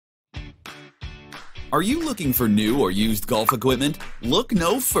Are you looking for new or used golf equipment? Look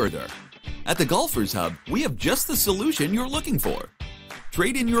no further. At the Golfers Hub, we have just the solution you're looking for.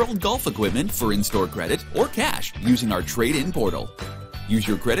 Trade in your old golf equipment for in-store credit or cash using our trade-in portal. Use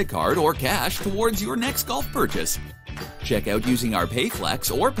your credit card or cash towards your next golf purchase. Check out using our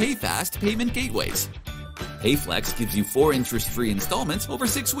PayFlex or PayFast payment gateways. PayFlex gives you 4 interest-free installments over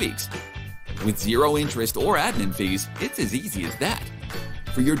 6 weeks. With 0 interest or admin fees, it's as easy as that.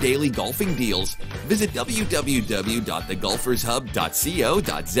 For your daily golfing deals, visit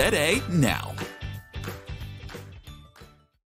www.thegolfershub.co.za now.